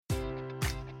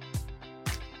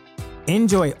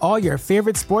Enjoy all your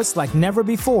favorite sports like never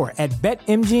before at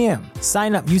BetMGM.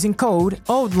 Sign up using code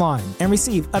OldLine and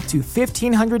receive up to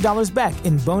 $1,500 back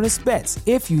in bonus bets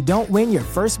if you don't win your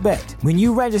first bet. When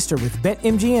you register with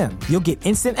BetMGM, you'll get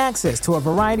instant access to a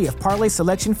variety of parlay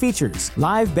selection features,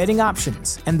 live betting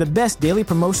options, and the best daily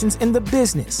promotions in the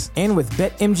business. And with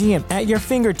BetMGM at your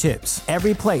fingertips,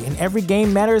 every play and every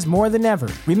game matters more than ever.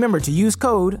 Remember to use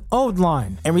code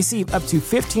OldLine and receive up to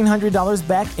 $1,500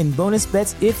 back in bonus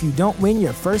bets if you don't win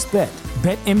your first bet.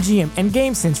 BetMGM and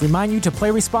GameSense remind you to play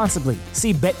responsibly.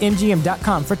 See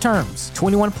BetMGM.com for terms.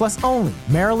 21 plus only.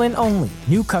 Maryland only.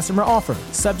 New customer offer.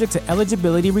 Subject to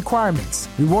eligibility requirements.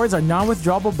 Rewards are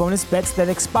non-withdrawable bonus bets that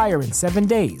expire in 7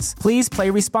 days. Please play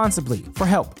responsibly. For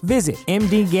help, visit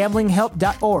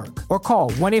mdgamblinghelp.org or call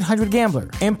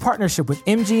 1-800-GAMBLER in partnership with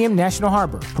MGM National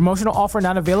Harbor. Promotional offer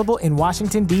not available in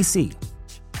Washington, D.C.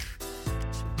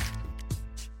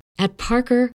 At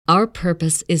Parker, our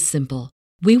purpose is simple.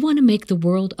 We want to make the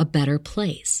world a better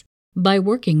place by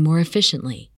working more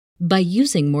efficiently, by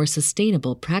using more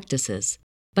sustainable practices,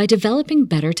 by developing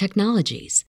better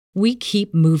technologies. We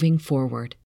keep moving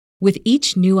forward. With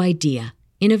each new idea,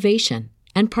 innovation,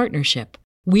 and partnership,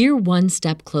 we're one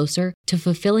step closer to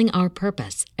fulfilling our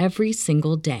purpose every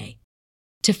single day.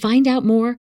 To find out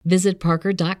more, visit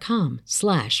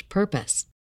parker.com/purpose.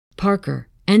 Parker,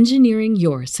 engineering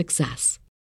your success.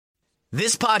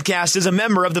 This podcast is a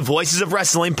member of the Voices of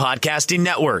Wrestling Podcasting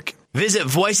Network. Visit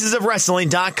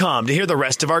voicesofwrestling.com to hear the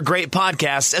rest of our great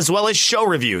podcasts, as well as show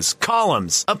reviews,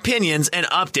 columns, opinions, and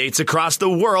updates across the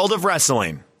world of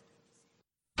wrestling.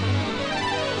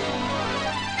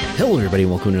 Hello, everybody,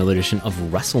 and welcome to another edition of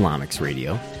WrestleNomics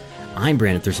Radio. I'm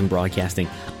Brandon Thurston, broadcasting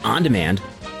on demand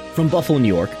from Buffalo, New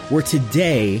York, where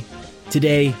today,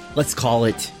 let's call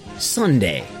it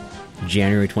Sunday,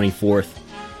 January 24th,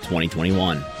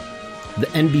 2021. The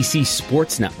NBC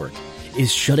Sports Network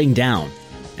is shutting down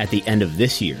at the end of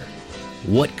this year.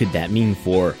 What could that mean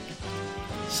for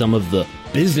some of the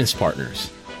business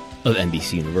partners of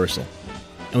NBC Universal?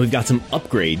 And we've got some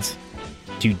upgrades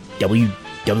to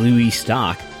WWE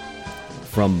stock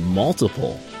from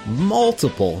multiple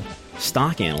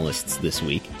stock analysts this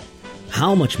week.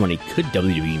 How much money could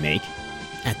WWE make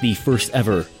at the first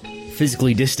ever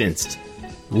physically distanced,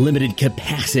 limited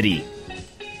capacity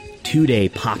 2-day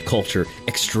pop culture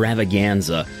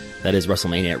extravaganza that is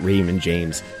WrestleMania at Raymond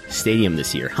James Stadium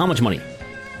this year? How much money,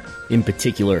 in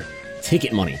particular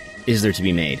ticket money, is there to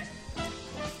be made?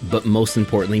 But most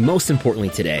importantly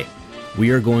today,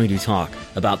 we are going to talk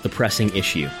about the pressing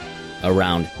issue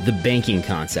around the banking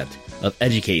concept of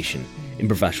education in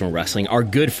professional wrestling. Our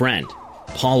good friend,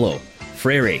 Paulo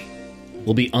Freire,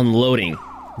 will be unloading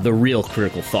the real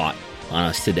critical thought on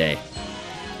us today.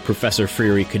 Professor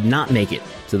Freire could not make it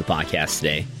to the podcast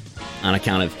today on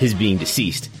account of his being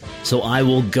deceased, so I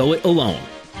will go it alone.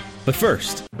 But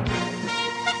first,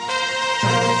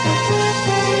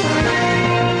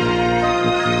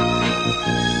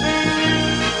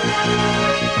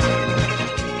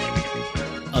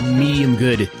 a medium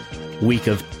good week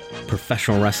of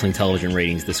professional wrestling television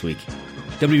ratings this week.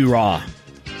 WWE Raw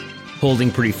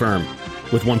holding pretty firm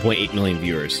with 1.8 million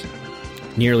viewers.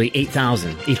 Nearly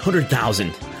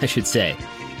 800,000, I should say,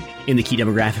 in the key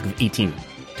demographic of 18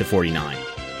 to 49.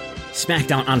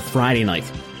 SmackDown on Friday night,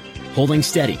 holding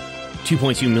steady,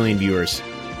 2.2 million viewers,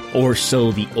 or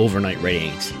so the overnight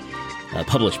ratings,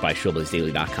 published by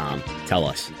ShowbizDaily.com, tell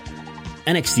us.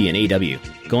 NXT and AEW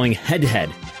going head-to-head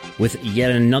with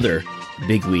yet another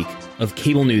big week of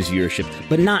cable news viewership,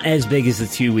 but not as big as the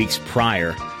 2 weeks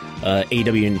prior.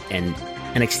 AEW and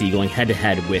NXT going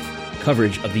head-to-head with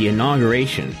coverage of the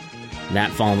inauguration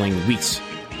that following weeks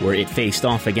where it faced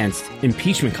off against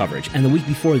impeachment coverage, and the week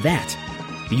before that,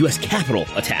 the U.S. Capitol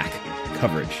attack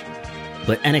coverage.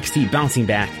 But NXT bouncing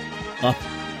back up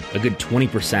a good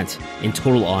 20% in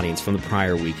total audience from the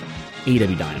prior week.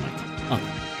 AEW Dynamite up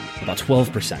about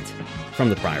 12% from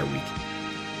the prior week.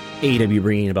 AEW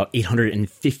bringing in about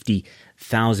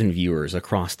 850,000 viewers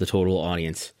across the total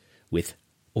audience, with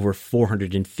over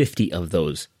 450 of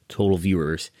those total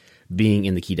viewers being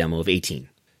in the key demo of 18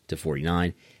 to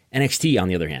 49. NXT, on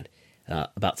the other hand,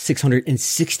 about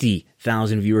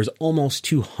 660,000 viewers, almost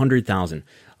 200,000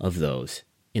 of those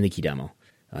in the key demo.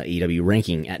 AEW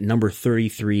ranking at number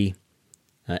 33.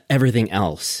 Everything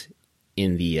else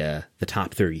in the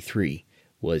top 33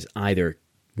 was either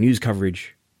news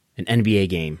coverage, an NBA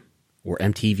game, or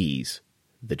MTV's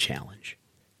The Challenge.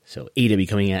 So AEW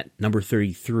coming at number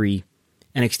 33,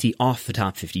 NXT off the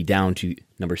top 50 down to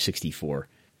number 64.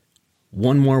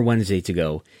 One more Wednesday to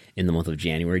go in the month of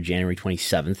January, January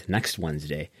 27th, next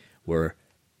Wednesday, where,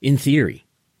 in theory,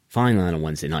 finally on a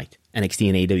Wednesday night. NXT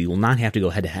and AEW will not have to go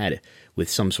head-to-head with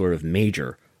some sort of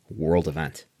major world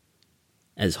event,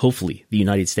 as hopefully the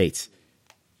United States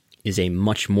is a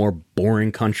much more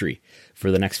boring country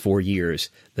for the next 4 years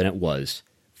than it was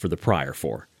for the prior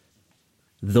 4.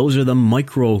 Those are the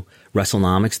micro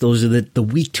WrestleNomics. Those are the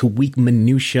week-to-week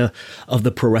minutia of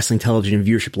the pro wrestling television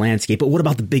viewership landscape. But what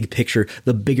about the big picture,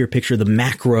 the bigger picture, the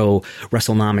macro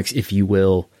WrestleNomics, if you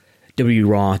will? WWE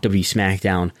Raw, WWE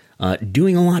SmackDown,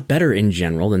 doing a lot better in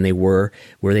general than they were,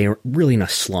 where they were really in a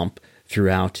slump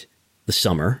throughout the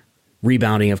summer.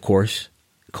 Rebounding, of course,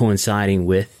 coinciding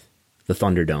with the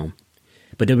Thunderdome.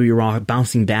 But WWE Raw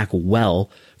bouncing back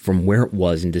well from where it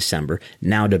was in December.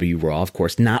 Now WWE Raw, of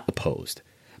course, not opposed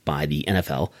by the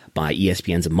NFL, by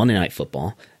ESPN's Monday Night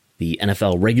Football. The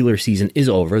NFL regular season is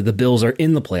over. The Bills are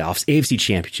in the playoffs. AFC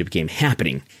Championship game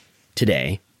happening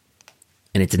today.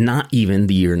 And it's not even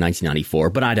the year 1994,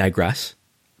 but I digress.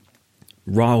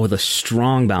 Raw with a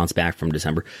strong bounce back from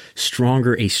December.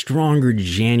 A stronger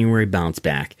January bounce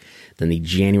back than the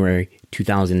January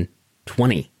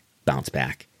 2020 bounce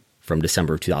back from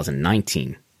December of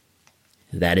 2019.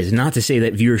 That is not to say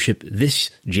that viewership this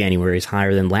January is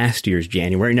higher than last year's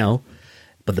January, no,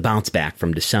 but the bounce back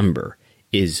from December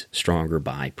is stronger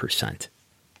by percent.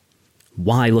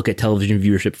 Why look at television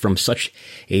viewership from such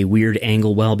a weird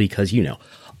angle? Well, because,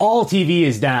 all TV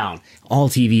is down. All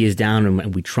TV is down,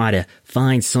 and we try to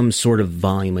find some sort of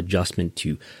volume adjustment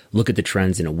to look at the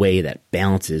trends in a way that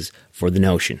balances for the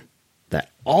notion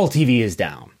that all TV is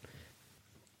down.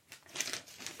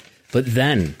 But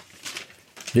then,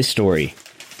 this story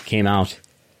came out,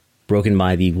 broken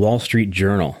by the Wall Street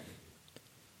Journal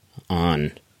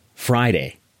on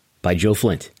Friday by Joe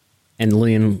Flint and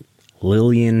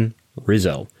Lillian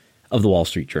Rizzo of the Wall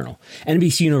Street Journal.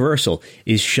 NBC Universal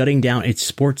is shutting down its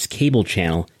sports cable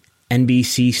channel,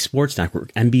 NBC Sports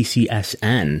Network,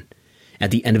 NBCSN,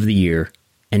 at the end of the year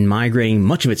and migrating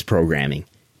much of its programming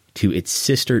to its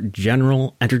sister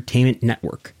General Entertainment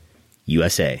Network,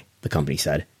 USA, the company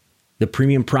said. The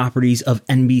premium properties of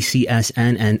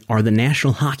NBCSN are the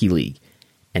National Hockey League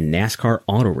and NASCAR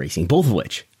Auto Racing, both of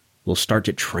which will start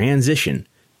to transition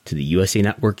to the USA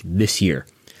Network this year.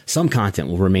 Some content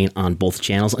will remain on both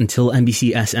channels until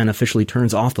NBCSN officially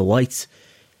turns off the lights.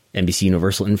 NBC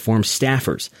Universal informed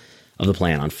staffers of the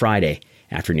plan on Friday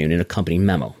afternoon in a company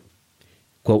memo.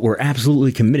 Quote, "We're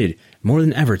absolutely committed more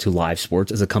than ever to live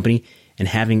sports as a company, and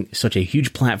having such a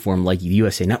huge platform like the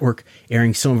USA Network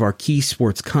airing some of our key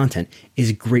sports content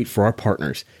is great for our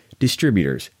partners,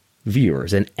 distributors,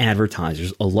 viewers, and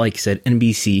advertisers alike," said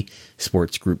NBC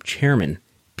Sports Group Chairman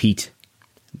Pete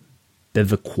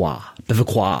Bevacqua.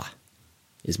 Bevacqua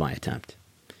is my attempt.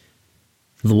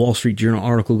 The Wall Street Journal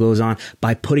article goes on,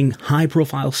 by putting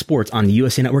high-profile sports on the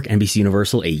USA Network, NBC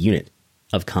Universal, a unit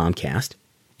of Comcast,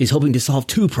 is hoping to solve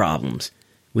two problems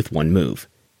with one move.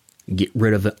 Get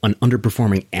rid of an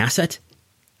underperforming asset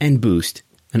and boost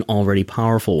an already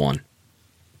powerful one.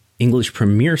 English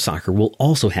Premier Soccer will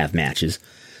also have matches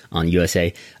on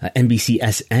USA.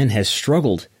 NBCSN has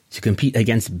struggled to compete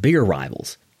against bigger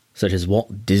rivals, such as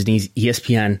Walt Disney's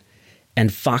ESPN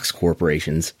and Fox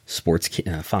Corporation's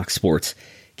Fox Sports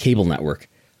cable network.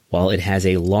 While it has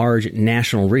a large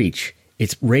national reach,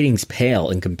 its ratings pale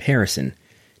in comparison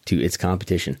to its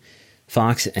competition.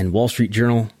 Fox and Wall Street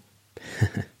Journal,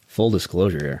 full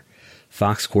disclosure here,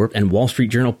 Fox Corp and Wall Street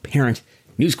Journal parent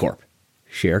News Corp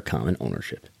share common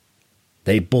ownership.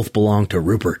 They both belong to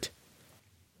Rupert.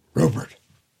 Rupert.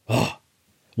 Oh.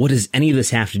 What does any of this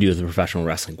have to do with professional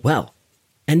wrestling? Well,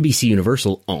 NBC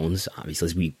Universal owns, obviously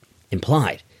as we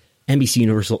implied, NBC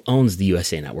Universal owns the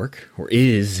USA Network, or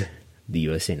is the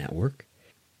USA Network,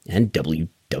 and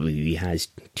WWE has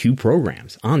two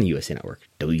programs on the USA Network,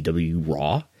 WWE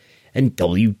Raw and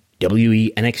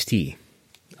WWE NXT,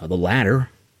 the latter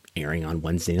airing on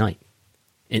Wednesday night.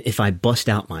 And if I bust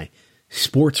out my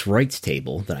sports rights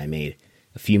table that I made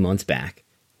a few months back,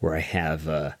 where I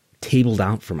have tabled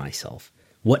out for myself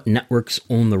what networks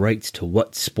own the rights to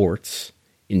what sports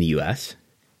in the U.S.,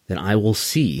 then I will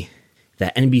see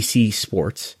that NBC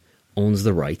Sports owns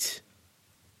the rights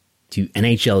to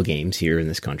NHL games here in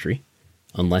this country,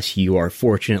 unless you are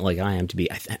fortunate like I am to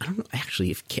be. I don't know,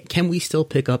 actually, can we still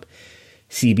pick up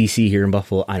CBC here in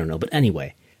Buffalo? I don't know. But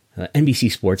anyway,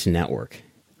 NBC Sports Network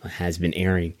has been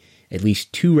airing at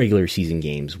least 2 regular season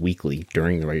games weekly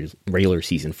during the regular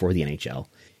season for the NHL.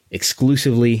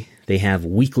 Exclusively, they have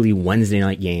weekly Wednesday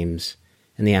night games,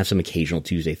 and they have some occasional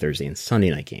Tuesday, Thursday, and Sunday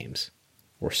night games.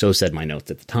 Or so said my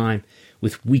notes at the time,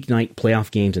 with weeknight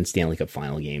playoff games and Stanley Cup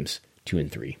final games 2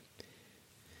 and 3.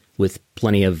 With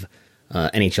plenty of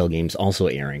NHL games also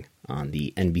airing on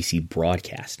the NBC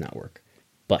Broadcast Network.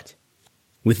 But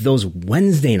with those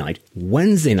Wednesday night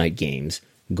games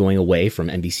going away from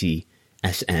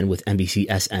NBCSN, with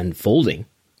NBCSN folding,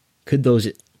 could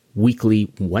those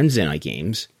weekly Wednesday night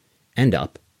games end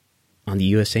up on the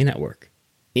USA Network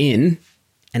in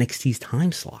NXT's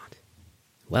time slot?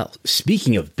 Well,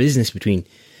 speaking of business between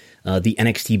the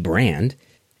NXT brand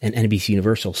and NBC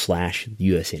Universal / the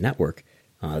USA Network,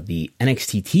 the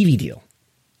NXT TV deal,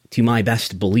 to my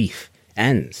best belief,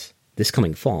 ends this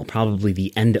coming fall, probably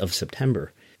the end of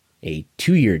September. A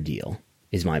 2-year deal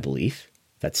is my belief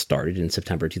that started in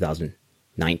September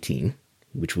 2019,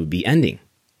 which would be ending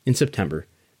in September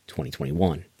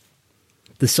 2021.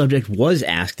 The subject was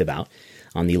asked about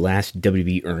on the last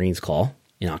WWE earnings call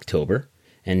in October,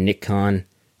 and Nick Khan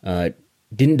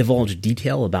didn't divulge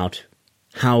detail about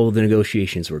how the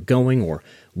negotiations were going or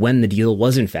when the deal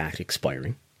was in fact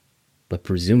expiring. But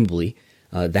presumably,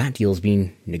 that deal is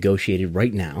being negotiated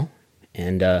right now,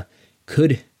 and I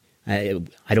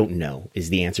don't know is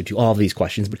the answer to all of these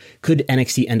questions, but could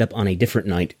NXT end up on a different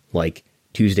night, like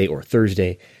Tuesday or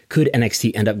Thursday? Could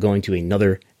NXT end up going to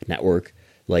another network,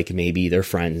 like maybe their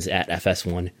friends at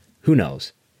FS1? Who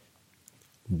knows?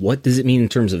 What does it mean in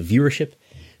terms of viewership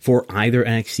for either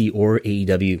NXT or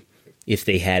AEW if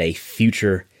they had a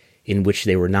future in which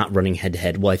they were not running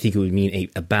head-to-head? Well, I think it would mean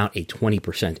about a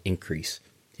 20% increase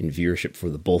in viewership for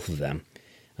the both of them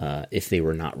if they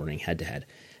were not running head-to-head.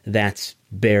 That's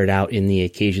bared out in the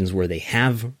occasions where they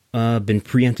have been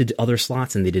preempted to other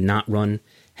slots and they did not run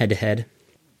head-to-head.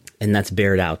 And that's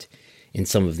bared out in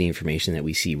some of the information that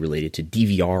we see related to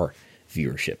DVR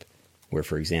viewership, where,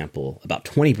 for example, about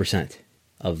 20%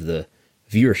 of the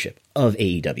viewership of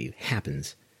AEW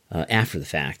happens after the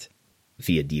fact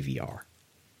via DVR.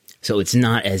 So it's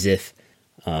not as if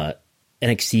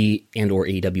NXT and or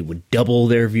AEW would double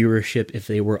their viewership if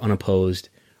they were unopposed,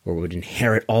 or would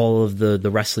inherit all of the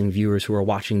wrestling viewers who are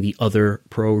watching the other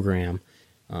program.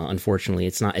 Unfortunately,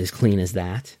 it's not as clean as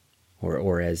that,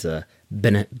 or as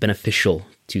beneficial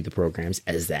to the programs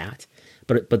as that.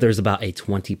 But there's about a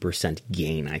 20%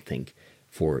 gain, I think,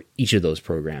 for each of those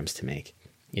programs to make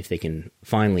if they can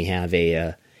finally have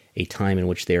a time in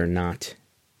which they are not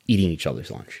eating each other's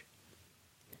lunch.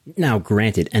 Now,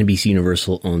 granted, NBC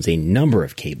Universal owns a number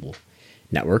of cable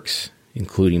networks,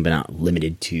 including but not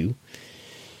limited to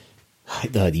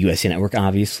the USA Network,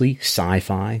 obviously,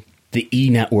 Sci-Fi, the E!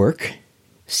 Network,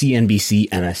 CNBC,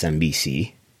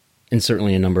 MSNBC, and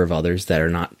certainly a number of others that are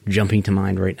not jumping to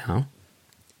mind right now.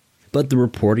 But the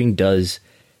reporting does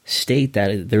state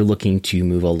that they're looking to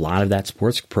move a lot of that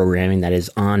sports programming that is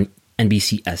on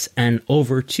NBCSN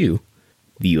over to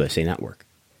the USA Network.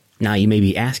 Now, you may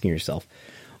be asking yourself,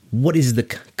 what is the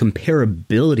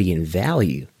comparability and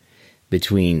value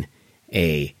between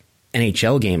a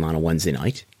NHL game on a Wednesday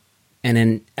night and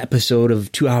an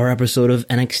 2-hour episode of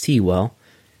NXT? Well,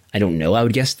 I don't know. I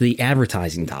would guess the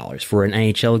advertising dollars for an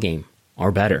NHL game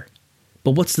are better.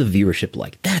 But what's the viewership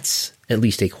like? That's at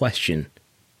least a question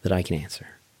that I can answer.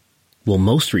 Well,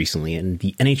 most recently, and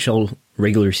the NHL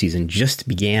regular season just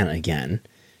began again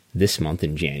this month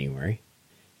in January,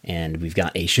 and we've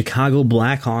got a Chicago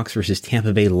Blackhawks versus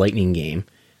Tampa Bay Lightning game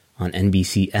on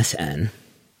NBCSN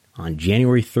on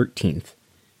January 13th,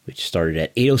 which started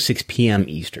at 8:06 p.m.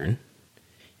 Eastern,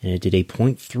 and it did a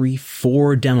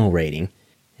 .34 demo rating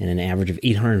and an average of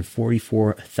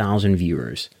 844,000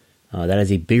 viewers. That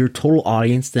is a bigger total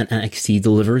audience than NXT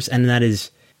delivers, and that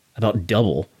is about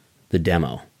double the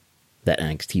demo that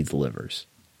NXT delivers.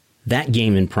 That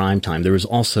game in prime time, there was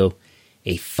also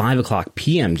a 5:00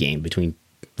 p.m. game between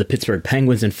the Pittsburgh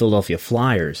Penguins and Philadelphia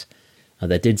Flyers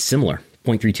that did similar,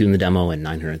 .32 in the demo and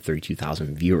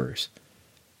 932,000 viewers.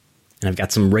 And I've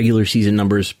got some regular season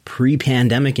numbers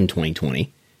pre-pandemic in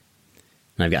 2020.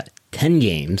 And I've got 10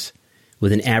 games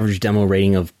with an average demo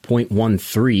rating of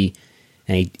 .13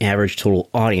 and an average total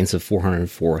audience of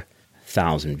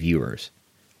 404,000 viewers.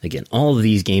 Again, all of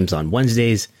these games on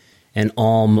Wednesdays and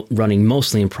all running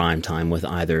mostly in prime time with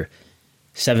either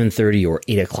 7:30 or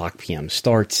 8:00 p.m.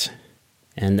 starts.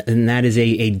 And that is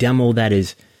a demo that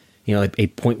is, a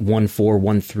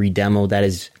 .1413 demo that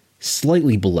is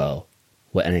slightly below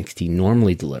what NXT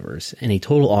normally delivers, and a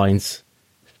total audience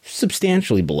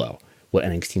substantially below what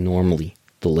NXT normally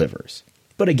delivers.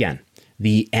 But again,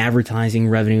 the advertising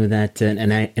revenue that an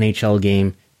NHL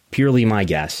game, purely my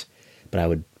guess, but I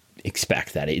would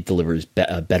expect that it delivers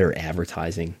a better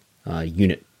advertising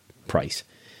unit price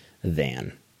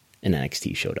than an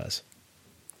NXT show does.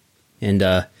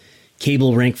 And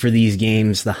cable rank for these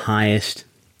games, the highest,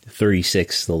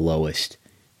 36, the lowest,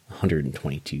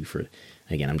 122 for,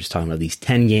 again, I'm just talking about these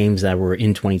 10 games that were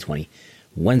in 2020.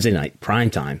 Wednesday night,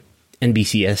 primetime,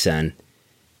 NBCSN,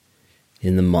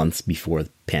 in the months before the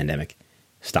pandemic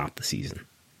stopped the season.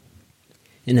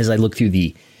 And as I look through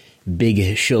the big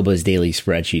Showbuzz Daily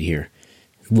spreadsheet here,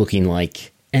 looking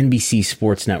like NBC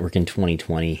Sports Network in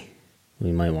 2020,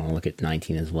 we might want to look at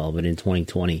 19 as well, but in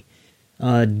 2020,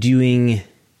 doing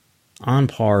on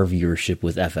par viewership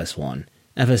with FS1.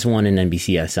 FS1 and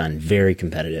NBCSN, very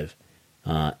competitive.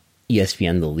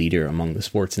 ESPN, the leader among the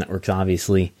sports networks,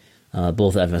 obviously.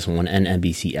 Both FS1 and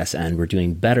NBCSN were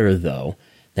doing better, though,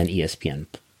 than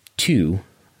ESPN2.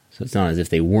 So it's not as if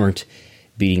they weren't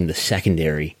beating the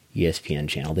secondary ESPN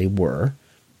channel. They were.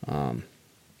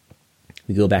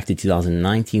 We go back to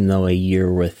 2019, though, a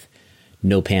year with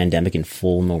no pandemic and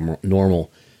full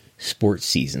normal sports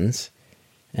seasons.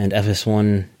 And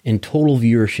FS1 in total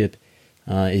viewership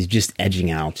is just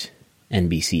edging out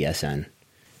NBCSN.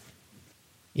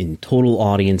 In total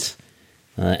audience,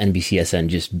 NBCSN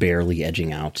just barely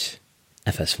edging out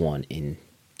FS1 in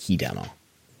key demo.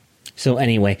 So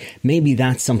anyway, maybe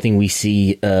that's something we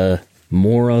see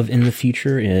more of in the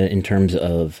future in terms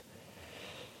of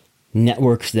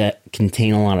networks that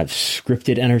contain a lot of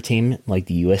scripted entertainment, like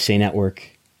the USA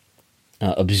Network,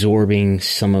 absorbing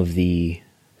some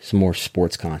more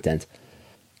sports content.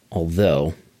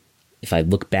 Although, if I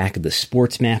look back at the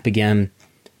sports map again,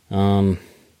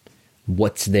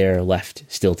 what's there left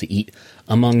still to eat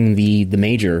among the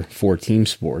major 4-team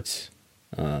sports,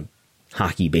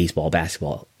 hockey, baseball,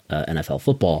 basketball, NFL,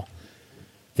 football?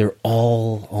 They're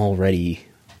all already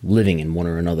living in one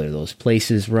or another of those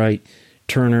places, right?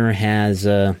 Turner has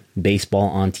baseball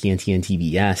on TNT and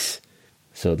TBS,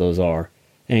 so those are,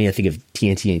 I think of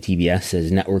TNT and TBS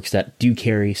as networks that do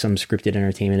carry some scripted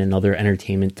entertainment and other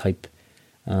entertainment type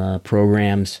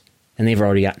programs, and they've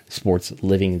already got sports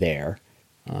living there.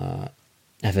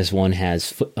 FS1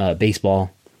 has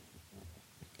baseball,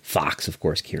 Fox, of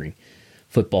course, carrying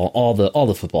football. All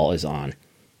the football is on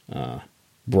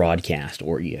broadcast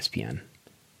or ESPN.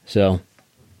 So,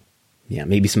 yeah,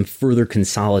 maybe some further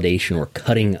consolidation or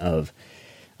cutting of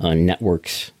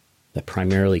networks that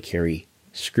primarily carry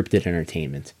scripted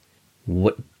entertainment.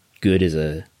 What good is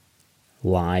a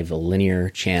linear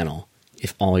channel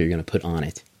if all you're going to put on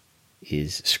it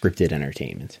is scripted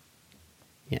entertainment?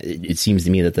 Yeah, it seems to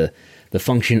me that the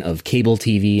function of cable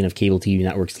TV and of cable TV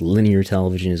networks, linear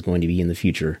television, is going to be in the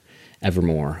future ever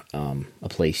more a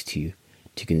place to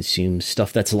consume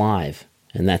stuff that's live,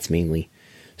 and that's mainly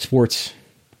sports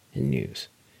and news.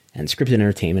 And scripted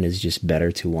entertainment is just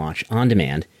better to watch on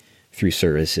demand through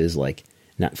services like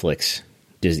Netflix,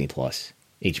 Disney Plus,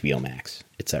 HBO Max,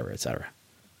 etc., etc.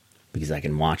 Because I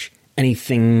can watch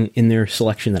anything in their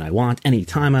selection that I want,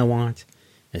 anytime I want,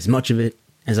 as much of it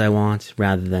as I want,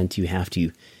 rather than to have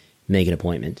to make an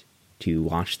appointment to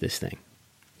watch this thing.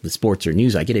 With sports or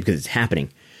news, I get it because it's happening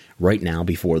right now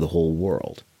before the whole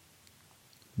world.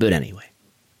 But anyway,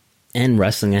 and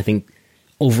wrestling, I think,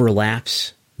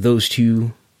 overlaps those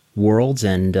two worlds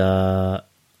and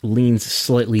leans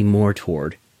slightly more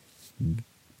toward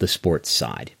the sports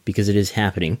side, because it is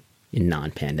happening in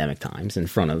non-pandemic times in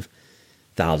front of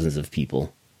thousands of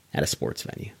people at a sports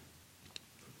venue.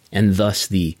 And thus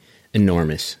the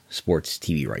enormous sports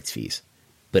TV rights fees.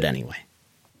 But anyway,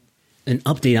 an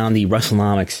update on the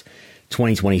WrestleNomics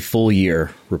 2020 full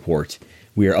year report.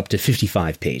 We are up to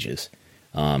 55 pages.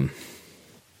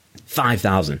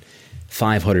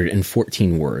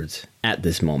 5,514 words at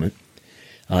this moment.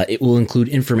 It will include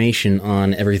information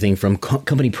on everything from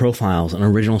company profiles, an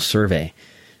original survey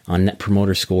on Net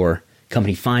Promoter Score,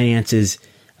 company finances,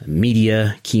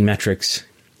 media, key metrics,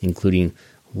 including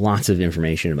lots of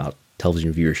information about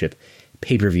television viewership,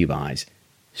 pay-per-view buys,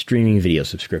 streaming video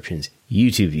subscriptions,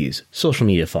 YouTube views, social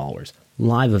media followers,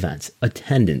 live events,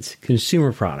 attendance,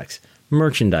 consumer products,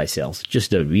 merchandise sales,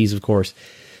 just WWEs, of course,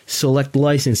 select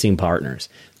licensing partners,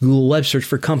 Google Web Search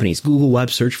for companies, Google Web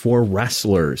Search for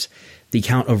wrestlers, the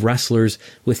count of wrestlers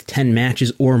with 10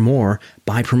 matches or more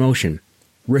by promotion,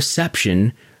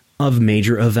 reception of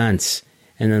major events,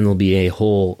 and then there'll be a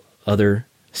whole other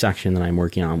section that I'm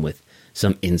working on with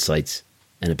some insights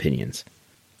and opinions.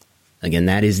 Again,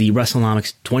 that is the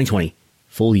WrestleNomics 2020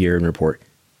 full year in report,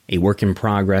 a work in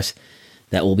progress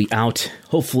that will be out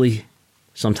hopefully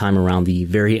sometime around the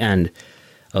very end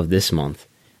of this month.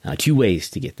 Two ways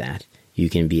to get that. You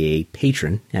can be a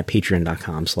patron at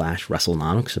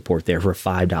patreon.com/WrestleNomics, support there for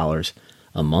 $5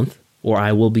 a month, or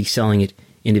I will be selling it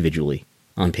individually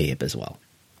on PayHip as well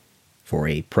for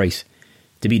a price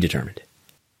to be determined.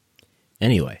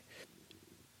 Anyway,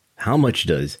 how much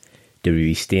does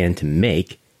WWE stand to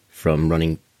make from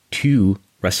running 2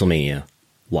 WrestleMania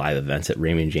live events at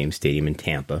Raymond James Stadium in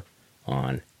Tampa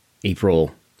on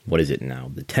April, the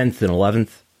 10th and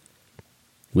 11th,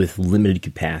 with limited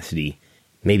capacity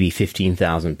maybe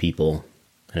 15,000 people.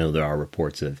 I know there are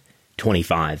reports of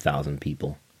 25,000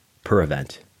 people per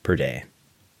event per day.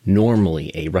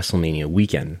 Normally, a WrestleMania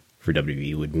weekend for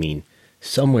WWE would mean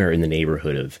somewhere in the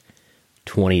neighborhood of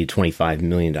 $20 to $25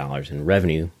 million in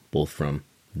revenue, both from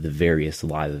the various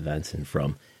live events and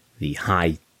from the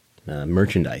high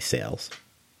merchandise sales.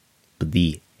 But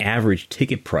the average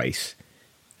ticket price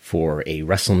for a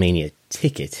WrestleMania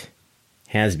ticket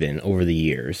has been, over the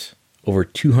years, over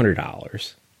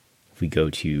 $200. If we go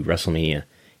to WrestleMania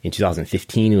in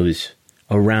 2015, it was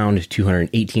around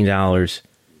 $218.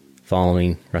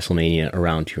 Following WrestleMania,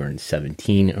 around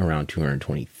 $217, around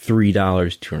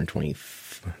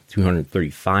 $223,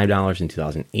 $235 in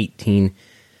 2018,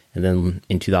 and then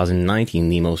in 2019,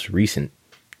 the most recent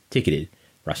ticketed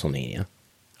WrestleMania,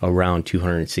 around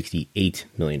 $268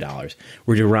 million.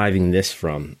 We're deriving this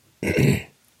from the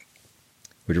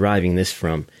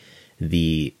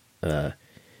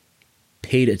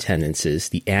paid attendances,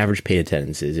 the average paid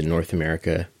attendances in North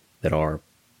America that are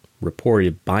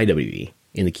reported by WWE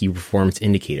in the key performance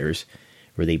indicators,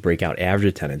 where they break out average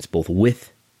attendance both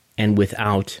with and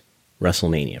without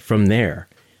WrestleMania. From there,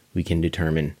 we can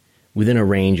determine, within a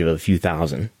range of a few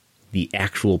thousand, the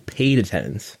actual paid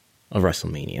attendance of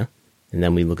WrestleMania. And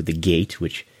then we look at the gate,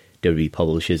 which WWE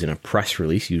publishes in a press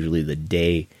release, usually the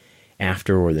day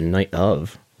after or the night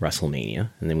of WrestleMania.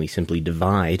 And then we simply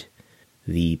divide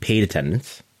the paid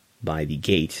attendance by the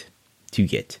gate to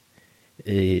get,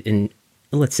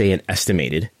 let's say, an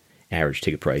estimated average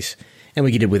ticket price, and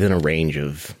we get it within a range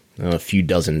of a few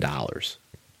dozen dollars.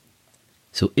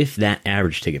 So if that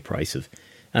average ticket price of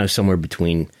somewhere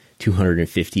between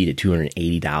 $250 to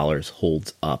 $280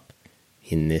 holds up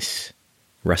in this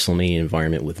WrestleMania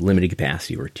environment with limited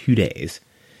capacity over 2 days,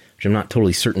 which I'm not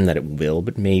totally certain that it will,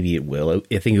 but maybe it will.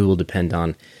 I think it will depend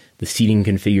on the seating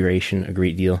configuration a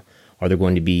great deal. Are there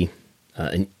going to be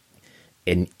an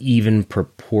even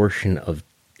proportion of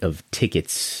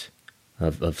tickets,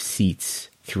 of seats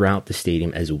throughout the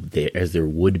stadium as there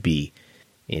would be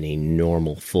in a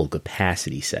normal full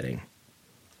capacity setting?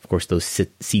 Of course, those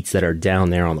seats that are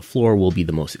down there on the floor will be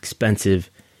the most expensive.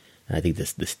 I think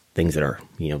this things that are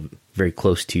very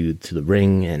close to the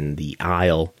ring and the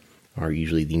aisle are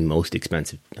usually the most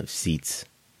expensive of seats,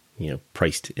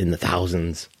 priced in the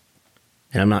thousands.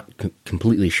 And I'm not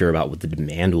completely sure about what the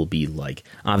demand will be like.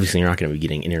 Obviously, you're not going to be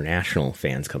getting international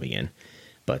fans coming in,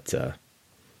 but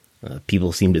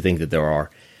people seem to think that there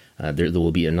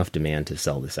will be enough demand to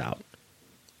sell this out.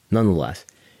 Nonetheless,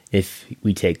 if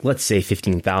we take, let's say,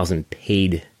 15,000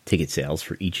 paid ticket sales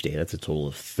for each day, that's a total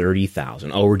of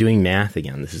 30,000. Oh, we're doing math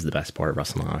again. This is the best part of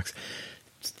WrestleNomics.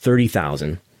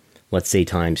 30,000, let's say,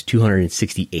 times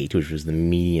 268, which was the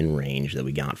median range that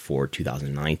we got for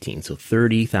 2019. So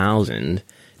 30,000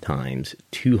 times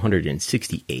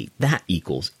 268, that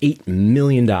equals $8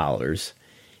 million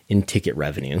in ticket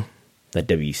revenue that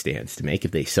WWE stands to make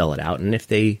if they sell it out, and if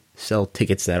they sell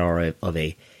tickets that are of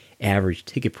a average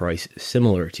ticket price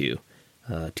similar to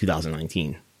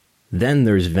 2019. Then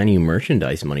there's venue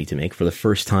merchandise money to make for the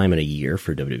first time in a year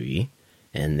for WWE,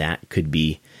 and that could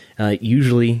be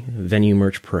usually venue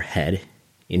merch per head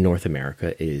in North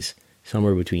America is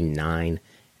somewhere between $9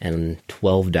 and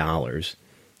 $12.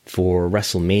 For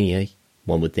WrestleMania,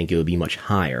 one would think it would be much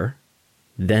higher.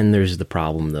 Then there's the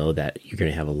problem, though, that you're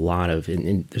going to have a lot of,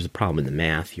 and there's a problem in the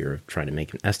math here of trying to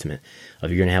make an estimate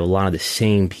of, you're going to have a lot of the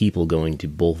same people going to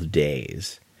both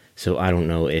days. So I don't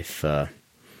know if I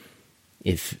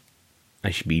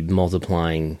should be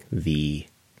multiplying the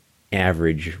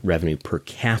average revenue per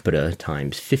capita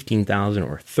times 15,000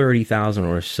 or 30,000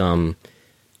 or some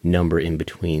number in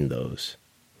between those.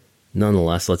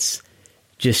 Nonetheless, let's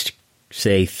just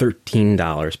say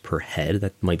 $13 per head.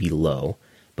 That might be low,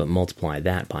 but multiply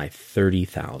that by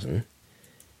 30,000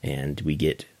 and we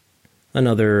get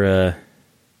another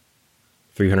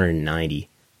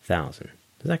 390,000. Is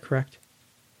that correct?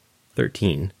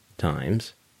 13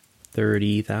 times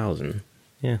 30,000.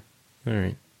 Yeah, all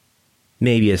right.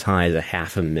 Maybe as high as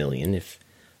 $500,000 if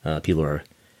people are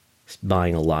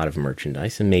buying a lot of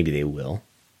merchandise, and maybe they will.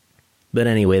 But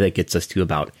anyway, that gets us to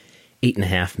about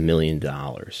 $8.5 million.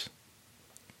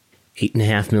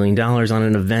 $8.5 million on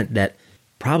an event that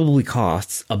probably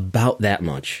costs about that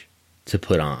much to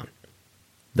put on.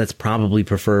 That's probably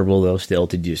preferable, though, still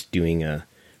to just doing a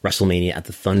WrestleMania at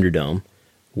the Thunderdome,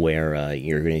 where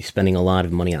you're going to be spending a lot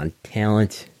of money on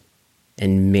talent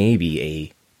and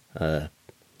maybe a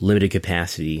limited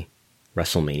capacity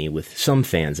WrestleMania with some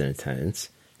fans in attendance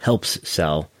helps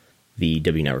sell the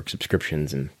W Network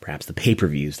subscriptions and perhaps the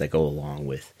pay-per-views that go along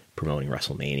with promoting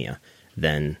WrestleMania,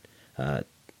 then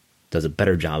does a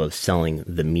better job of selling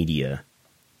the media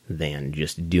than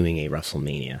just doing a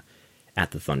WrestleMania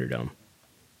at the Thunderdome.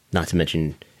 Not to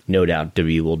mention, no doubt,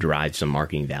 WWE will derive some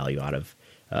marketing value out of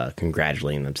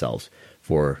congratulating themselves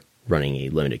for running a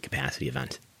limited capacity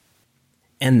event.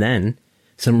 And then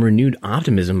some renewed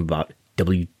optimism about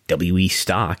WWE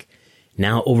stock,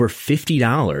 now over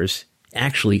 $50,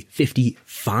 actually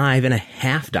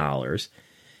 $55.50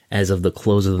 as of the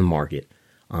close of the market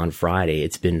on Friday.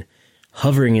 It's been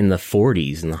hovering in the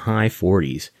 40s, in the high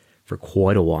 40s, for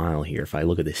quite a while here. If I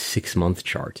look at this 6-month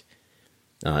chart,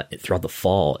 throughout the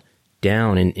fall,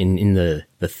 down in the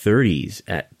 30s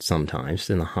at sometimes,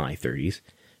 in the high 30s,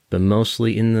 but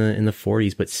mostly in the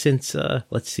 40s. But since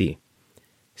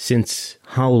since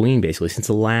Halloween, basically, since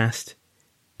the last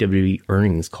WWE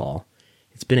earnings call,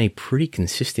 it's been a pretty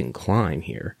consistent climb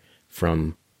here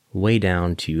from way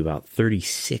down to about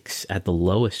 36 at the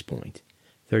lowest point,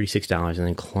 $36, and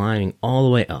then climbing all the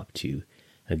way up to,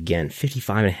 again,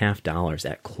 $55.50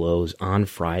 at close on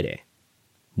Friday.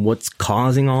 What's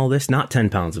causing all this? Not 10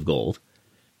 pounds of gold,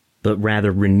 but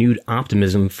rather renewed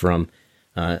optimism from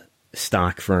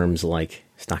stock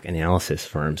analysis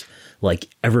firms like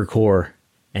Evercore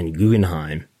and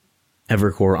Guggenheim.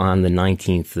 Evercore on the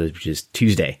 19th, which is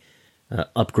Tuesday,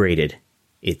 upgraded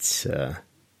its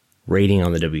rating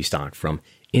on the W stock from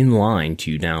in line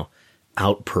to now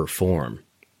outperform.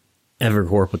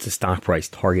 Evercore puts a stock price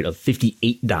target of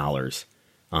 $58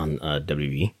 on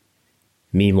WB.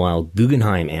 Meanwhile,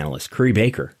 Guggenheim analyst Curry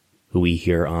Baker, who we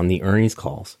hear on the earnings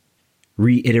calls,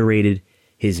 reiterated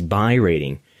his buy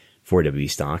rating for WB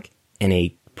stock and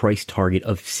a price target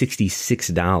of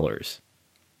 $66,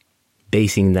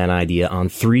 basing that idea on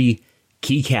 3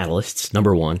 key catalysts.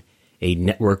 Number 1, a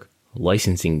network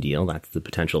licensing deal. That's the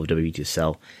potential of WWE to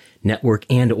sell network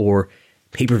and or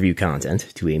pay-per-view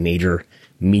content to a major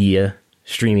media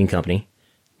streaming company.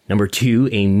 Number 2,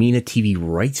 a MENA TV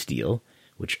rights deal,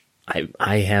 which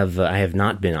I have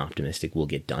not been optimistic will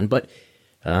get done, but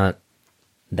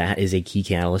that is a key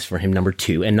catalyst for him. Number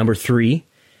 2, and number 3,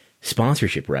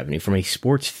 sponsorship revenue. From a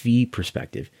sports fee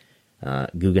perspective,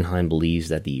 Guggenheim believes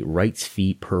that the rights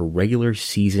fee per regular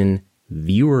season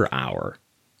viewer hour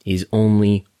is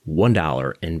only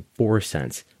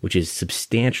 $1.04, which is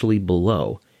substantially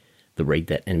below the rate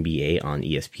that NBA on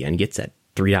ESPN gets at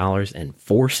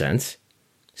 $3.04,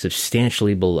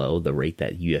 substantially below the rate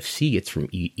that UFC gets from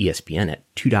ESPN at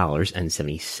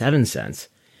 $2.77.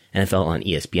 NFL on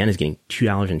ESPN is getting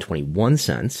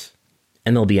 $2.21.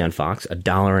 MLB on Fox,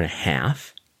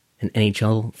 $1.50, and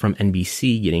NHL from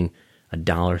NBC getting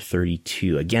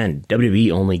 $1.32. Again,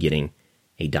 WWE only getting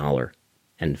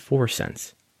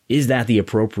 $1.04. Is that the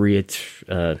appropriate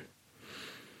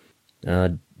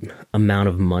amount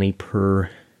of money per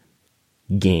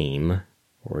game,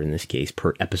 or in this case,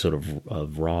 per episode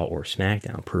of Raw or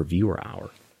SmackDown, per viewer hour?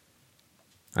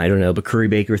 I don't know, but Curry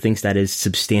Baker thinks that is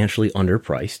substantially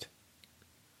underpriced.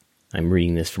 I'm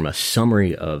reading this from a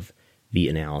summary of the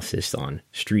analysis on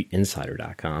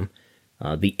StreetInsider.com.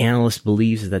 The analyst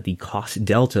believes that the cost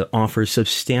delta offers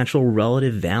substantial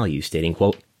relative value, stating,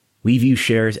 quote, "We view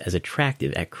shares as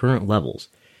attractive at current levels,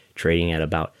 trading at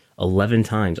about 11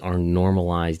 times our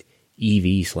normalized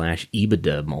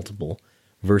EV/EBITDA multiple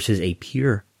versus a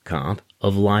peer comp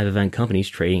of live event companies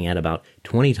trading at about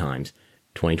 20 times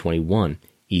 2021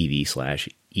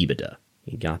 EV/EBITDA."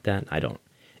 You got that? I don't.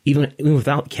 Even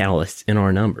without catalysts in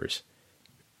our numbers.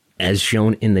 As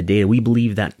shown in the data, we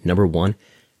believe that, number 1,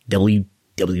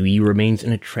 WWE remains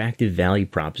an attractive value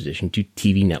proposition to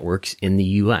TV networks in the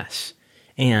U.S.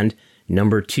 And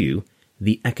number 2,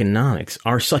 the economics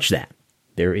are such that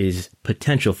there is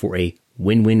potential for a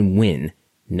win-win-win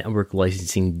network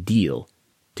licensing deal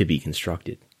to be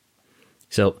constructed.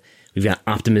 So we've got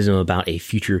optimism about a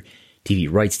future TV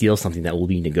rights deal, something that will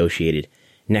be negotiated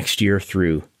next year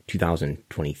through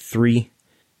 2023.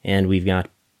 And we've got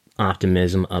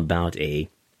optimism about a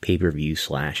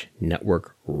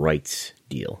pay-per-view/network rights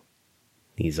deal.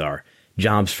 These are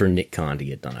jobs for Nick Khan to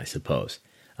get done, I suppose.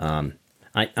 I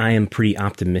am pretty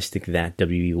optimistic that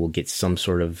WWE will get some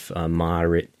sort of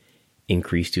moderate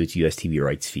increase to its US TV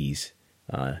rights fees,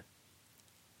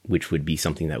 which would be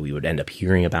something that we would end up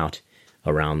hearing about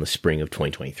around the spring of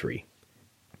 2023.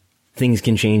 Things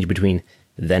can change between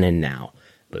then and now,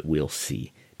 but we'll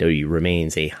see. WWE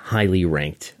remains a highly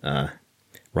ranked,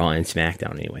 Raw and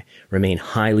SmackDown anyway, remain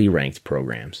highly ranked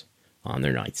programs on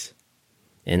their nights.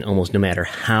 And almost no matter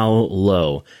how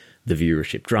low the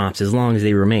viewership drops, as long as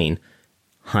they remain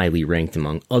highly ranked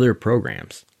among other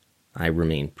programs, I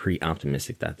remain pretty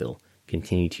optimistic that they'll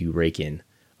continue to rake in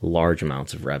large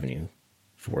amounts of revenue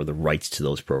for the rights to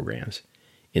those programs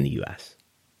in the U.S.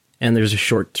 And there's a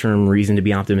short-term reason to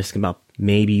be optimistic about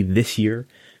maybe this year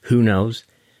Who knows?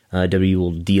 WWE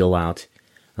will deal out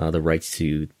the rights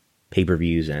to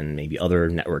pay-per-views and maybe other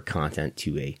network content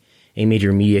to a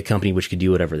major media company, which could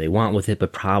do whatever they want with it,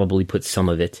 but probably put some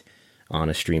of it on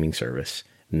a streaming service.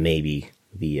 Maybe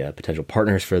the potential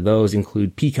partners for those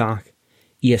include Peacock,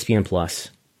 ESPN Plus,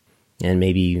 and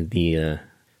maybe there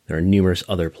are numerous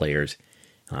other players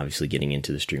obviously getting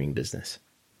into the streaming business.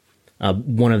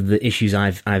 One of the issues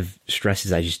I've stressed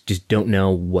is I just don't know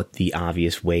what the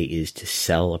obvious way is to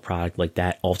sell a product like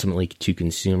that ultimately to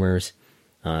consumers.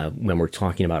 When we're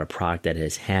talking about a product that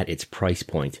has had its price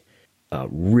point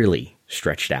really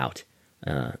stretched out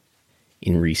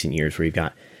in recent years, where you've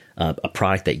got a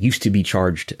product that used to be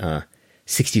charged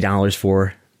 $60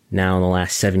 for. Now in the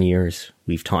last 7 years,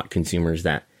 we've taught consumers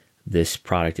that this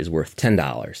product is worth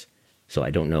 $10. So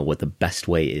I don't know what the best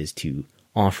way is to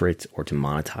offer it or to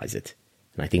monetize it.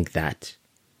 And I think that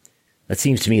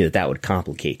seems to me that would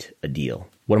complicate a deal.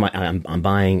 I'm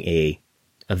buying a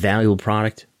valuable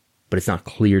product, but it's not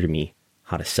clear to me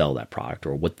how to sell that product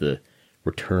or what the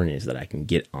return is that I can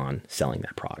get on selling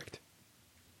that product.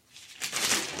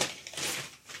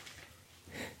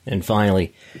 And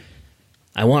finally,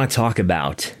 I want to talk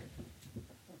about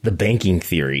the banking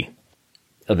theory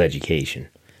of education.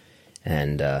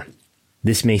 And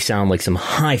this may sound like some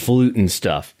highfalutin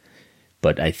stuff,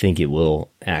 but I think it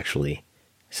will actually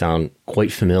sound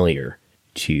quite familiar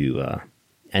to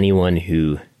anyone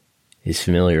who is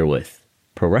familiar with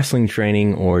pro wrestling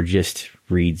training or just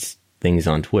reads things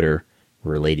on Twitter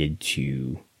related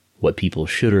to what people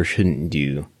should or shouldn't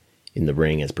do in the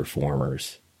ring as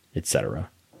performers, etc.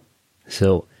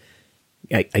 So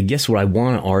I guess what I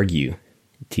want to argue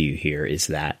to you here is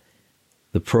that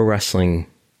the pro wrestling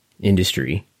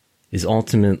industry is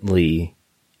ultimately,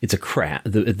 it's a craft.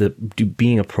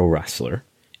 Being a pro wrestler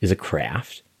is a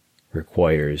craft,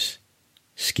 requires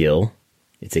skill.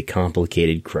 It's a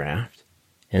complicated craft.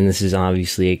 And this is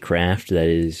obviously a craft that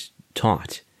is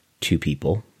taught to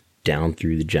people down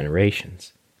through the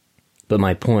generations. But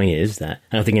my point is that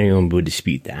I don't think anyone would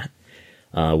dispute that.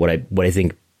 What I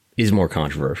think is more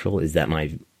controversial is that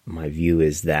my view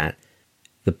is that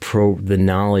the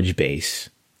knowledge base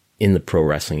in the pro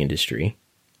wrestling industry,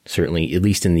 certainly at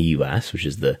least in the U.S., which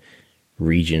is the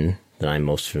region that I'm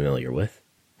most familiar with,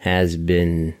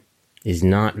 is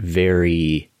not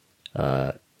very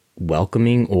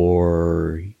welcoming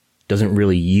or doesn't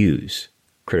really use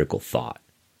critical thought.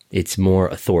 It's more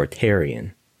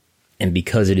authoritarian. And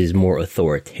because it is more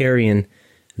authoritarian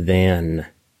than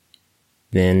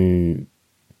being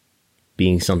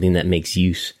something that makes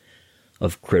use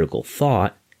of critical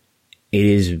thought, it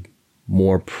is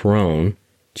more prone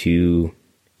to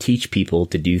teach people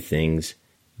to do things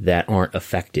that aren't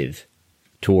effective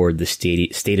toward the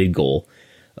stated goal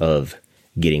of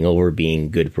getting over,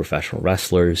 being good professional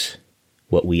wrestlers,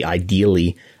 what we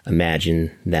ideally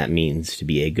imagine that means to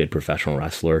be a good professional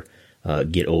wrestler,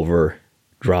 get over,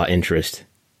 draw interest,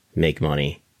 make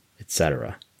money,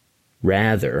 etc.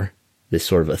 Rather, this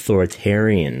sort of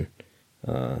authoritarian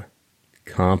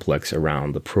complex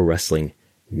around the pro wrestling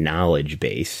knowledge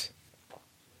base,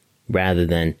 rather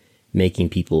than making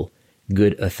people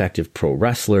good, effective pro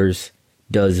wrestlers,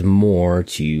 does more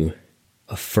to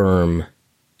affirm,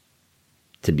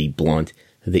 to be blunt,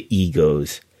 the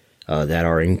egos that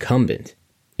are incumbent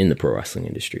in the pro wrestling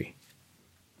industry.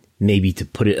 Maybe to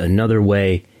put it another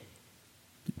way,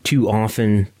 too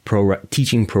often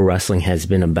teaching pro wrestling has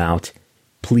been about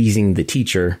pleasing the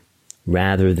teacher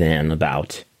rather than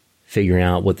about figuring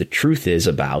out what the truth is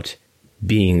about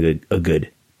being a good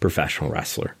professional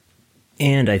wrestler.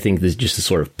 And I think there's just a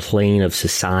sort of plane of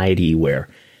society where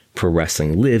pro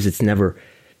wrestling lives. It's never,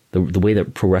 the way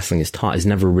that pro wrestling is taught is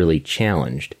never really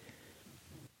challenged.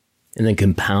 And then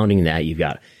compounding that, you've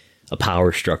got a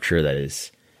power structure that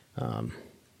is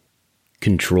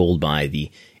controlled by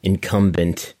the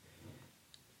incumbent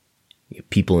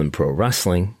people in pro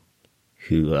wrestling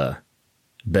who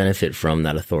benefit from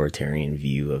that authoritarian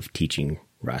view of teaching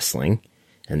wrestling.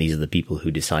 And these are the people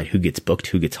who decide who gets booked,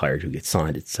 who gets hired, who gets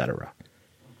signed, etc.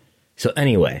 So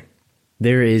anyway,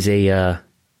 there is a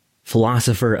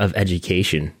philosopher of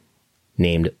education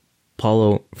named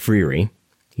Paulo Freire.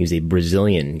 He's a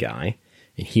Brazilian guy,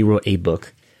 and he wrote a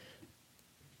book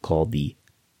called The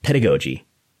Pedagogy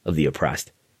of the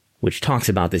Oppressed, which talks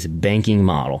about this banking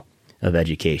model of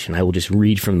education. I will just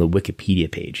read from the Wikipedia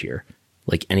page here,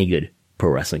 like any good pro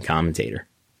wrestling commentator.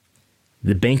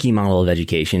 The banking model of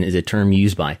education is a term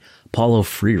used by Paulo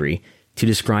Freire to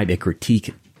describe a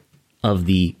critique of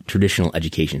the traditional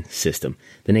education system.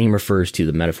 The name refers to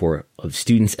the metaphor of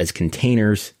students as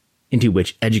containers into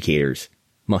which educators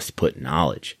must put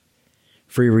knowledge.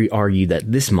 Freire argued that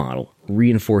this model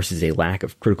reinforces a lack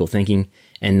of critical thinking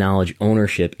and knowledge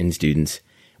ownership in students,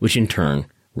 which in turn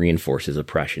reinforces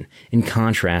oppression, in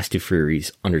contrast to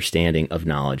Freire's understanding of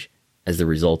knowledge as the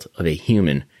result of a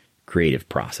human creative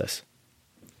process.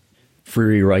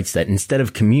 Freire writes that instead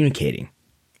of communicating,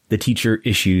 the teacher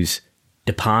issues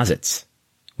deposits,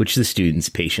 which the students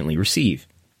patiently receive,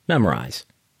 memorize,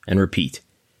 and repeat.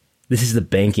 This is the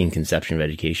banking conception of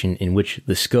education, in which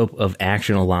the scope of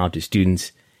action allowed to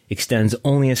students extends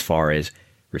only as far as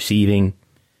receiving,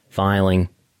 filing,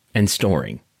 and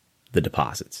storing the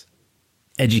deposits.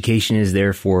 Education is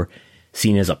therefore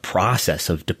seen as a process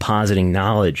of depositing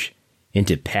knowledge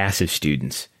into passive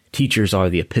students. Teachers are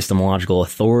the epistemological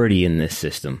authority in this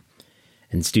system,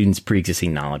 and students'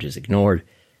 pre-existing knowledge is ignored,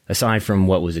 aside from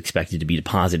what was expected to be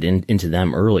deposited into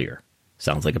them earlier.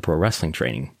 Sounds like a pro wrestling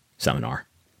training seminar.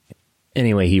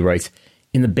 Anyway, he writes,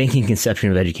 in the banking conception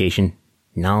of education,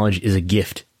 knowledge is a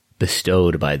gift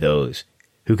bestowed by those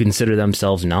who consider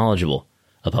themselves knowledgeable,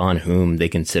 upon whom they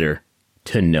consider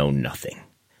to know nothing.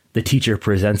 The teacher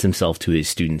presents himself to his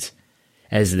students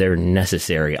as their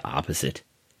necessary opposite.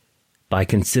 By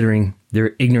considering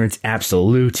their ignorance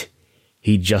absolute,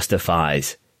 he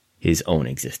justifies his own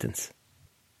existence.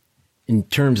 In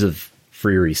terms of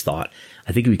Freire's thought,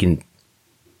 I think we can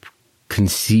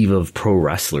conceive of pro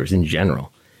wrestlers in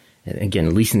general, and again,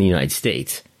 at least in the United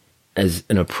States, as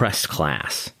an oppressed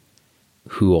class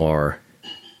who are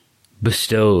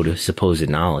bestowed supposed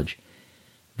knowledge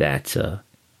that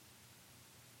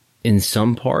in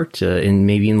some part, and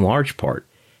maybe in large part,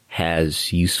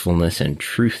 has usefulness and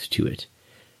truth to it,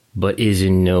 but is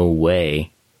in no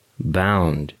way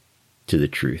bound to the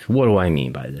truth. What do I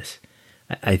mean by this?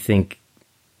 I think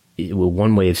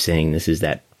one way of saying this is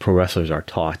that pro wrestlers are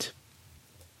taught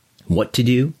what to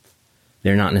do.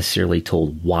 They're not necessarily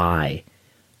told why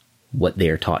what they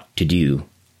are taught to do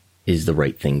is the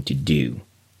right thing to do.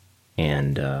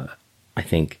 And I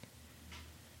think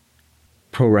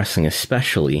pro wrestling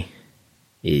especially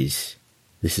this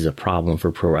is a problem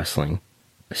for pro wrestling,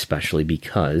 especially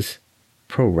because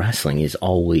pro wrestling is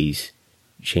always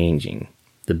changing.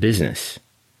 The business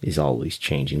is always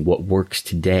changing. What works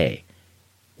today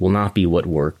will not be what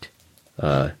worked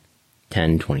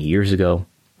 10, 20 years ago,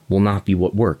 will not be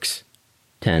what works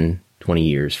 10, 20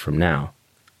 years from now.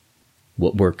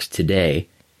 What works today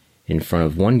in front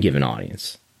of one given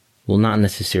audience will not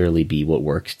necessarily be what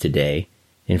works today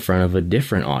in front of a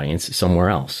different audience somewhere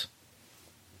else.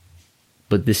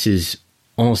 But this is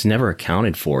almost never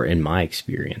accounted for in my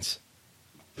experience.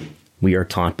 We are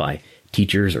taught by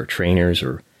teachers or trainers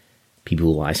or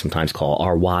people who I sometimes call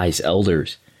our wise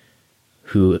elders,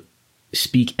 who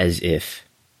speak as if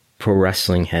pro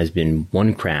wrestling has been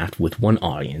one craft with one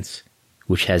audience,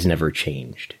 which has never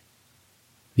changed.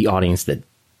 The audience that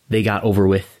they got over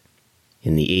with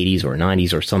in the 80s or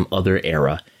 90s or some other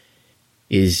era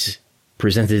is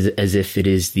presented as if it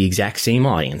is the exact same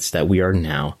audience that we are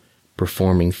now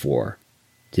performing for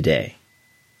today,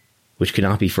 which could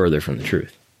not be further from the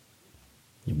truth.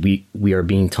 We are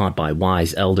being taught by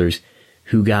wise elders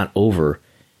who got over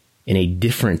in a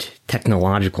different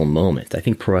technological moment. I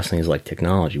think pro wrestling is like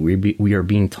technology. We are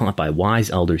being taught by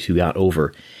wise elders who got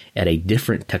over at a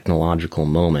different technological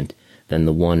moment than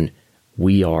the one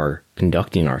we are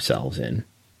conducting ourselves in.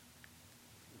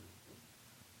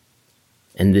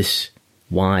 And this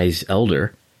wise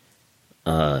elder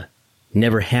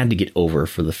never had to get over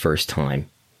for the first time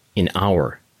in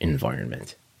our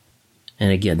environment.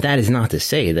 And again, that is not to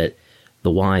say that the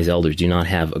wise elders do not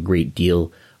have a great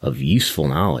deal of useful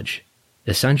knowledge,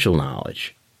 essential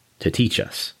knowledge to teach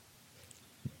us.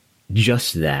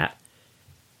 Just that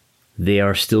they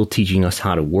are still teaching us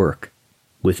how to work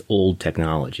with old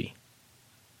technology.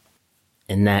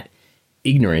 And that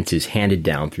ignorance is handed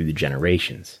down through the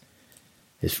generations.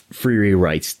 As Freire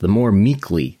writes, the more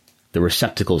meekly the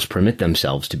receptacles permit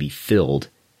themselves to be filled,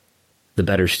 the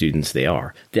better students they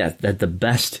are. That the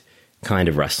best kind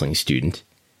of wrestling student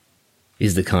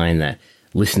is the kind that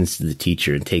listens to the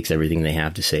teacher and takes everything they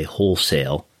have to say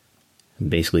wholesale and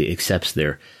basically accepts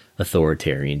their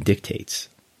authoritarian dictates.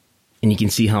 And you can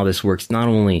see how this works not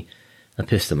only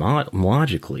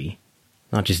epistemologically,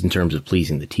 not just in terms of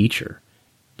pleasing the teacher,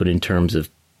 but in terms of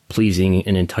pleasing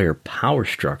an entire power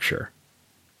structure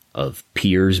of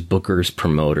peers, bookers,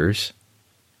 promoters,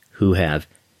 who have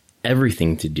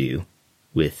everything to do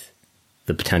with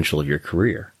the potential of your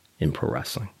career in pro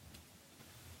wrestling.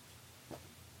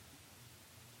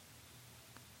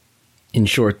 In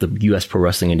short, the U.S. pro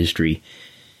wrestling industry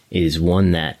is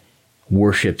one that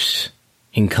worships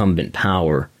incumbent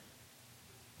power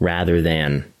rather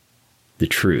than the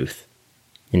truth.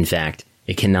 In fact,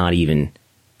 it cannot even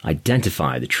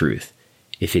identify the truth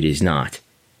if it is not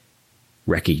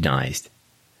recognized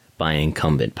by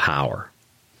incumbent power.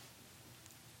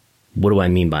 What do I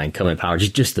mean by incumbent power?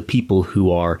 Just the people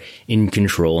who are in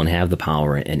control and have the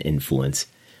power and influence,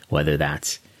 whether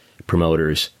that's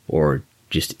promoters or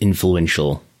just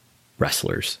influential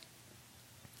wrestlers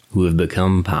who have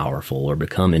become powerful or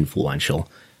become influential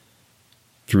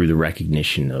through the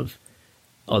recognition of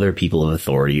other people of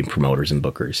authority and promoters and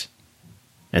bookers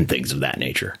and things of that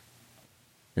nature.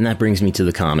 And that brings me to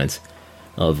the comments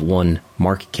of one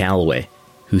Mark Calloway,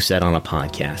 who said on a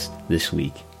podcast this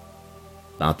week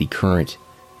about the current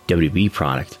WWE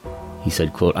product. He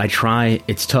said, quote, "I try,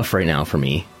 it's tough right now for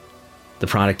me. The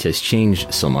product has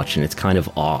changed so much and it's kind of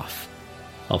off.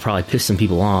 I'll probably piss some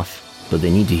people off, but they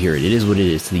need to hear it. It is what it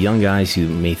is. To the young guys who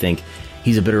may think,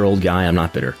 he's a bitter old guy, I'm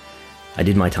not bitter. I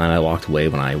did my time, I walked away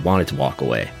when I wanted to walk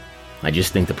away. I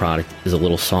just think the product is a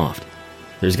little soft.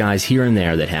 There's guys here and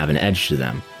there that have an edge to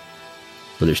them,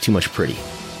 but there's too much pretty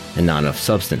and not enough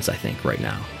substance, I think, right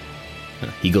now."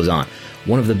 He goes on,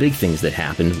 "One of the big things that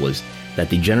happened was that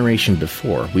the generation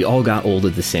before, we all got old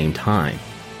at the same time,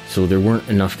 so there weren't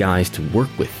enough guys to work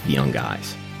with the young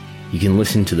guys. You can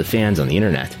listen to the fans on the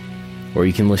internet, or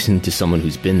you can listen to someone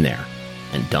who's been there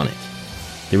and done it.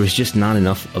 There was just not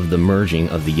enough of the merging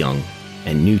of the young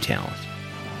and new talent.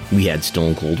 We had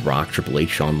Stone Cold, Rock, Triple H,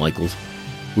 Shawn Michaels.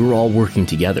 We were all working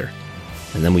together,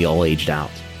 and then we all aged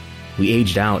out. We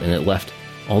aged out, and it left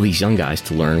all these young guys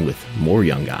to learn with more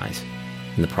young guys,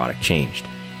 and the product changed."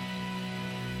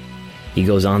 He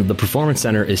goes on, "The Performance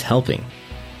Center is helping.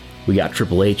 We got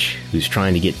Triple H, who's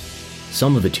trying to get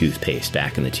some of the toothpaste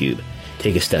back in the tube,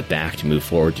 take a step back to move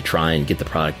forward to try and get the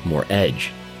product more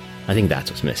edge. I think that's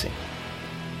what's missing."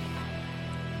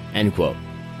 End quote.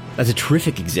 That's a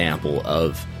terrific example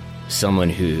of someone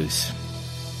who's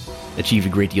achieved a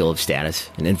great deal of status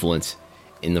and influence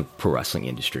in the pro wrestling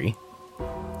industry,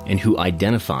 and who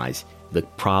identifies the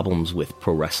problems with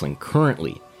pro wrestling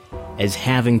currently as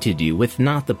having to do with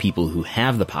not the people who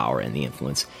have the power and the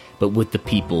influence, but with the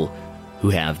people who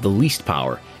have the least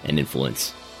power and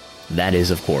influence. That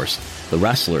is, of course, the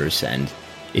wrestlers, and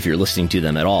if you're listening to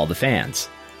them at all, the fans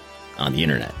on the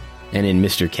internet. And in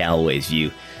Mr. Calloway's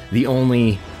view, the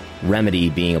only remedy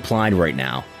being applied right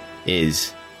now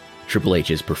is Triple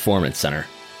H's Performance Center,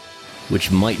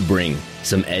 which might bring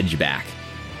some edge back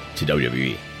to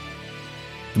WWE.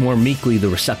 The more meekly the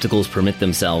receptacles permit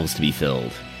themselves to be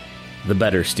filled, the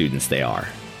better students they are.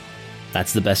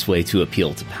 That's the best way to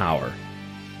appeal to power.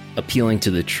 Appealing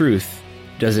to the truth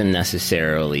doesn't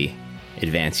necessarily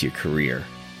advance your career,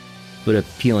 but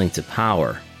appealing to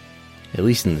power, at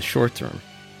least in the short term,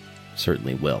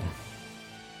 certainly will.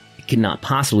 It cannot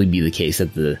possibly be the case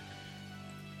that the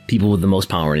people with the most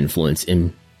power and influence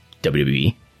in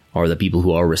WWE are the people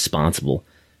who are responsible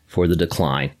for the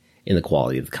decline in the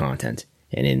quality of the content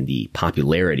and in the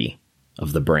popularity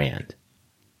of the brand.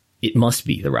 It must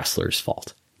be the wrestler's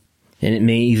fault. And it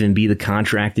may even be the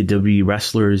contracted WWE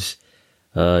wrestler's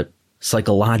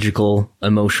psychological,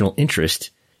 emotional interest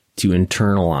to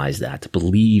internalize that, to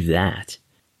believe that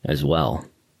as well,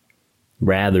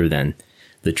 rather than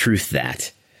the truth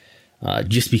that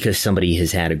just because somebody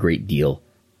has had a great deal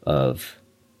of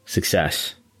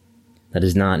success, that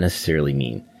does not necessarily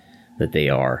mean that they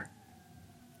are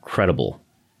credible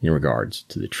in regards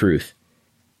to the truth.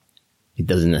 It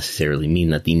doesn't necessarily mean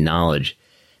that the knowledge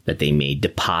that they may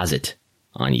deposit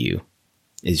on you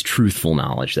is truthful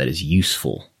knowledge that is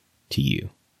useful to you.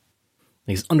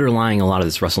 Because underlying a lot of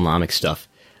this WrestleNomics stuff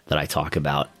that I talk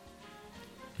about,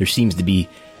 there seems to be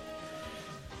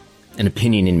an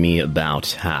opinion in me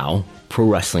about how pro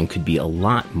wrestling could be a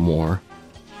lot more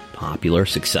popular,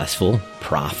 successful,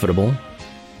 profitable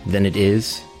than it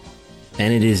is,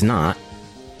 and it is not,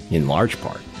 in large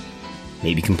part,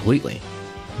 maybe completely,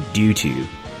 due to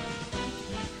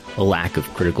a lack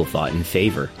of critical thought in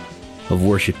favor of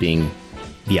worshiping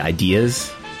the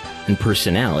ideas and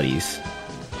personalities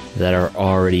that are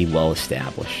already well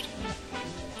established,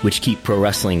 which keep pro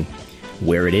wrestling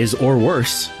where it is, or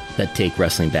worse, that take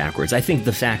wrestling backwards. I think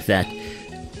the fact that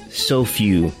so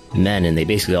few men, and they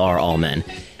basically are all men,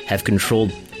 have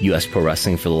controlled U.S. pro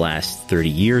wrestling for the last 30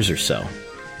 years or so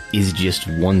is just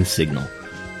one signal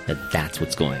that that's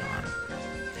what's going on.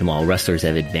 And while wrestlers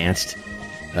have advanced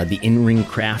the in-ring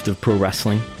craft of pro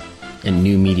wrestling, and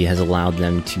new media has allowed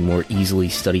them to more easily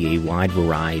study a wide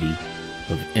variety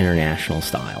of international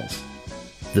styles,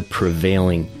 the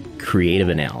prevailing creative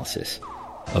analysis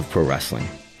of pro wrestling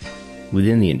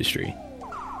within the industry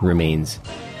remains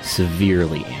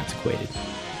severely antiquated.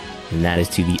 And that is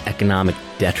to the economic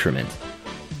detriment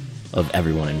of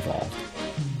everyone involved.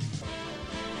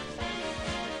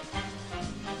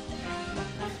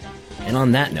 And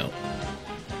on that note,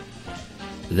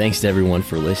 thanks to everyone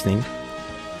for listening.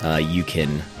 You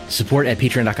can support at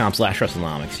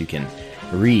patreon.com/WrestleNomics. You can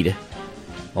read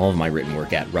all of my written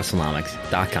work at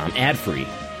WrestleNomics.com ad-free.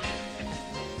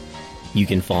 You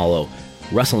can follow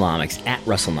WrestleNomics at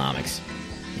WrestleNomics.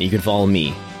 And you can follow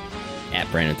me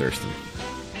at Brandon Thurston.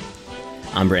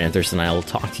 I'm Brandon Thurston. I will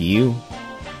talk to you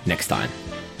next time.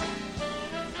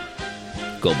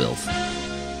 Go Bills.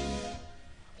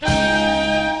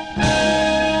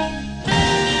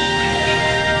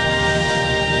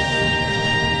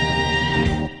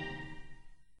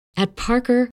 At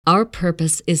Parker, our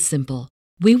purpose is simple.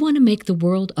 We want to make the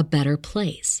world a better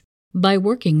place by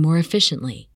working more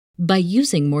efficiently, by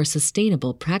using more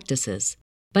sustainable practices,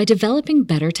 by developing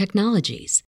better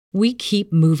technologies. We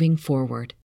keep moving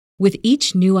forward. With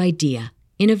each new idea,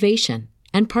 innovation,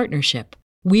 and partnership,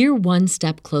 we're one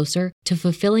step closer to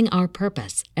fulfilling our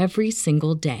purpose every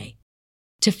single day.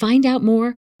 To find out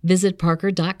more, visit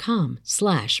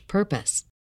parker.com/purpose.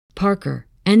 Parker,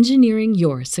 engineering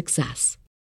your success.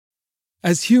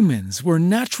 As humans, we're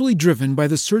naturally driven by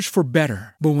the search for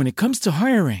better. But when it comes to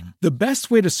hiring, the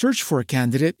best way to search for a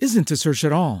candidate isn't to search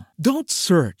at all. Don't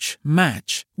search,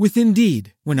 match with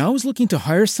Indeed. When I was looking to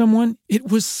hire someone, it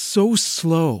was so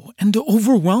slow and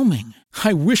overwhelming.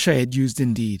 I wish I had used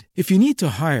Indeed. If you need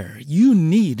to hire, you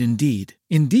need Indeed.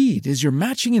 Indeed is your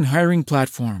matching and hiring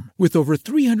platform with over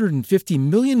 350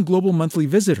 million global monthly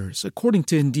visitors, according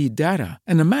to Indeed data,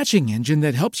 and a matching engine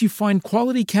that helps you find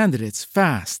quality candidates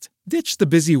fast. Ditch the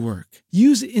busy work.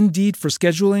 Use Indeed for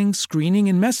scheduling, screening,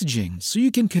 and messaging so you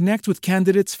can connect with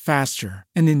candidates faster.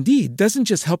 And Indeed doesn't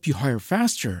just help you hire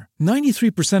faster.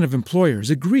 93% of employers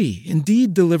agree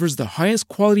Indeed delivers the highest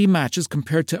quality matches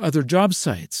compared to other job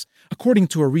sites, according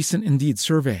to a recent Indeed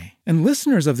survey. And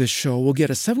listeners of this show will get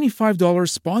a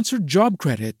 $75 sponsored job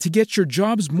credit to get your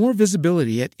jobs more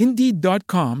visibility at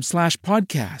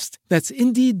Indeed.com/podcast. That's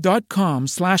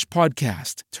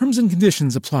Indeed.com/podcast. Terms and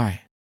conditions apply.